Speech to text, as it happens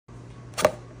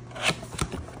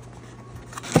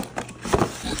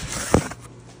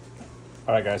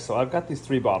All right, guys, so I've got these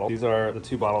 3 bottles. These are the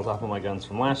 2 bottles off of my guns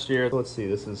from last year. So let's see,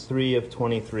 this is 3 of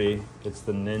 23. It's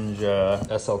the Ninja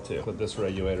SL2 with this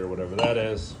regulator, whatever that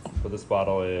is. But this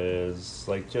bottle is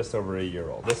like just over a year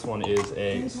old. This one is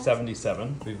a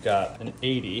 77. We've got an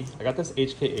 80. I got this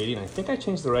HK80, and I think I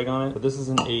changed the reg on it, but this is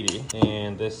an 80.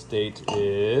 And this date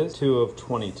is 2 of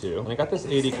 22. And I got this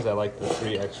 80 because I like the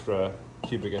 3 extra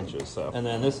cubic inches. So, and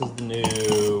then this is the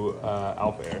new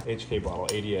Alpha Air HK bottle,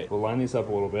 88. We'll line these up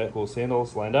a little bit. Cool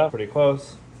sandals lined up, pretty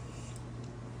close.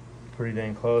 Pretty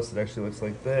dang close. It actually looks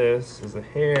like this is a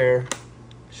hair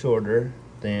shorter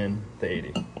than the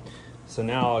 80. So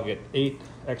now I'll get 8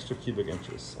 extra cubic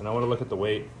inches. And I want to look at the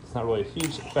weight. It's not really a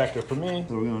huge factor for me.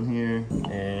 So we're going here,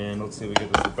 and let's see if we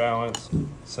get this to balance.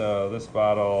 So this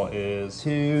bottle is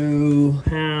 2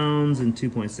 pounds and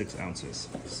 2.6 ounces.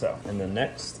 So, and then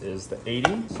next is the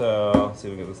 80. So let's see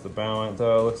if we get this to balance.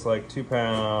 So it looks like 2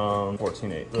 pounds,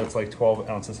 14.8. So that's like 12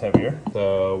 ounces heavier.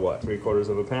 So what, 3/4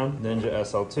 of a pound? Ninja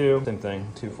SL2, same thing,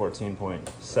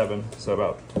 214.7. So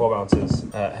about 12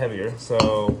 ounces heavier.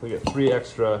 So we get 3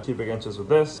 extra cubic inches with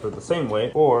this for the same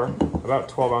weight, or about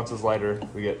 12 ounces lighter,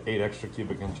 we get 8 extra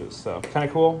cubic inches. So kind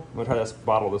of cool. I'm gonna try this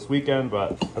bottle this weekend,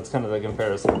 but that's kind of the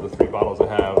comparison of the 3 bottles I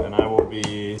have, and I will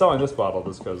be selling this bottle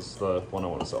just because the one I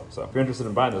want to sell. So if you're interested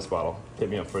in buying this bottle,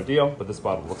 hit me up for a deal, but this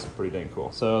bottle looks pretty dang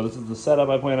cool. So this is the setup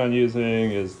I plan on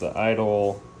using, is the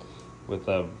Idol with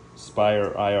a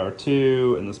Spire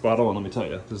IR2 in this bottle, and let me tell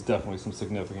you, there's definitely some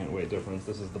significant weight difference.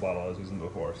 This is the bottle I was using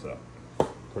before, so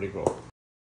pretty cool.